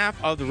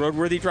behalf of the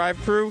Roadworthy Drive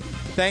crew,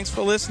 thanks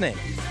for listening.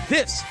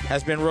 This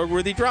has been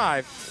Roadworthy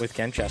Drive with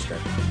Ken Chester.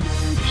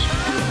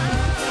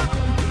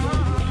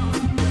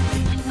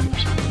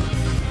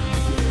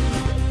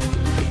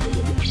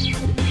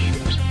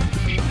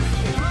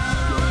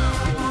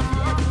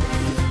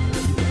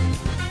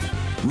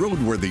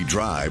 Roadworthy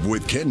Drive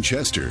with Ken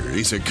Chester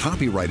is a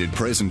copyrighted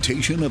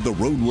presentation of the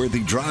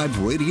Roadworthy Drive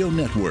Radio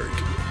Network.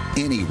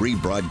 Any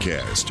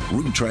rebroadcast,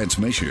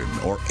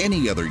 retransmission, or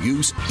any other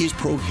use is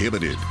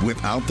prohibited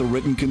without the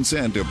written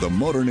consent of the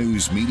Motor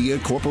News Media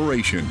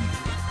Corporation.